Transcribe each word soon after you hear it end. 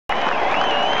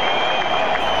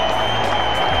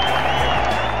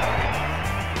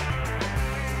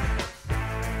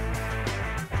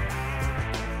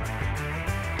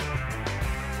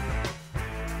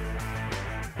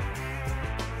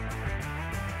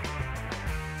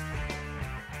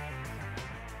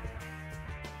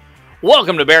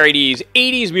Welcome to Barry D's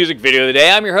 80s music video of the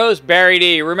day. I'm your host, Barry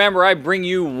D. Remember, I bring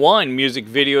you one music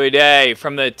video a day,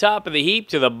 from the top of the heap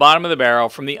to the bottom of the barrel,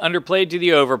 from the underplayed to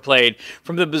the overplayed,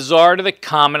 from the bizarre to the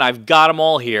common. I've got them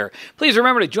all here. Please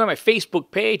remember to join my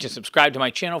Facebook page and subscribe to my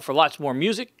channel for lots more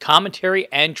music, commentary,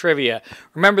 and trivia.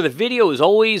 Remember, the video is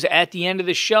always at the end of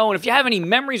the show, and if you have any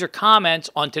memories or comments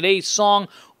on today's song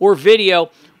or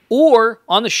video or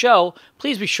on the show,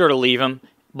 please be sure to leave them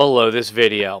below this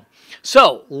video.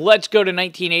 So, let's go to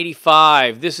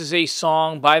 1985. This is a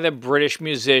song by the British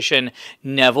musician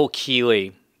Neville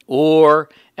Keeley, or,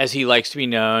 as he likes to be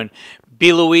known,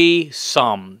 Belouis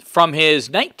Some, from his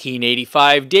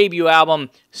 1985 debut album,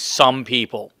 Some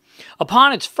People.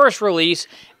 Upon its first release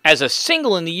as a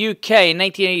single in the UK in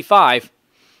 1985,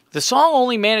 the song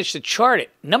only managed to chart at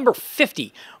number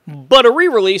 50, but a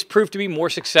re-release proved to be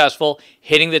more successful,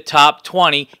 hitting the top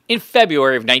 20 in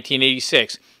February of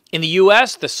 1986. In the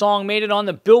U.S., the song made it on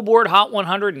the Billboard Hot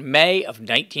 100 in May of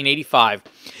 1985.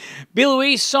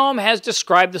 Belouis Some has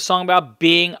described the song about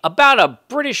being about a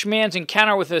British man's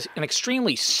encounter with an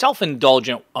extremely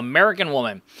self-indulgent American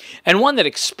woman, and one that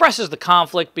expresses the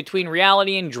conflict between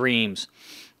reality and dreams.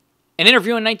 In an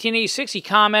interview in 1986, he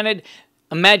commented,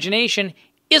 "Imagination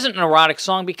isn't an erotic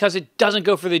song because it doesn't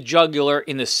go for the jugular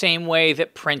in the same way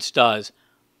that Prince does,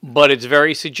 but it's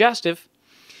very suggestive."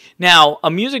 Now, a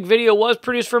music video was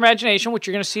produced for Imagination, which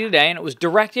you're going to see today, and it was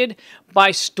directed by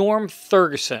Storm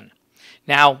Thurgeson.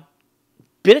 Now,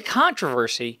 bit of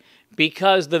controversy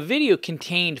because the video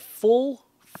contained full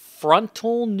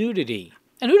frontal nudity.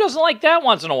 And who doesn't like that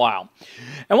once in a while?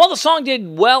 And while the song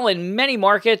did well in many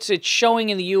markets, its showing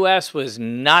in the U.S. was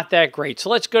not that great. So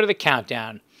let's go to the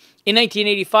countdown. In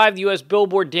 1985, the U.S.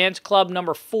 Billboard Dance Club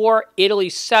number 4, Italy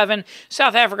 7,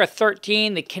 South Africa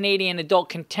 13, the Canadian Adult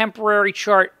Contemporary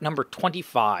chart number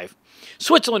 25,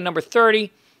 Switzerland number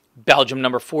 30, Belgium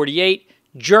number 48,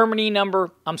 Belgium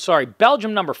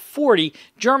number 40,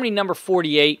 Germany number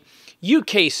 48,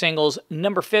 UK singles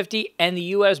number 50, and the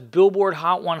U.S. Billboard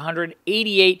Hot 100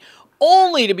 88,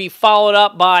 only to be followed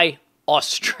up by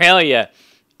Australia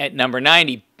at number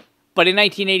 90. But in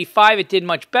 1985, it did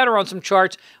much better on some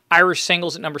charts. Irish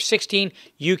singles at number 16,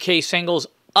 UK singles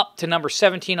up to number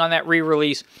 17 on that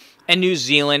re-release, and New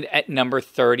Zealand at number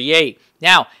 38.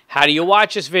 Now, how do you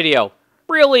watch this video?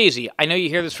 Real easy. I know you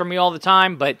hear this from me all the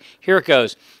time, but here it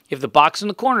goes. If the box in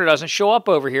the corner doesn't show up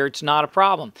over here, it's not a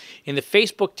problem. In the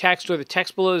Facebook text or the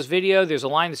text below this video, there's a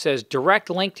line that says direct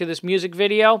link to this music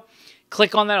video.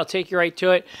 Click on that, it'll take you right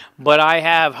to it. But I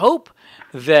have hope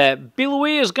that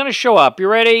Belouis is going to show up. You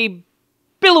ready?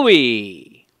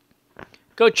 Belouis!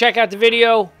 Go check out the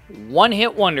video. One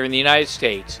hit wonder in the United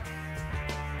States.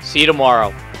 See you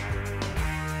tomorrow.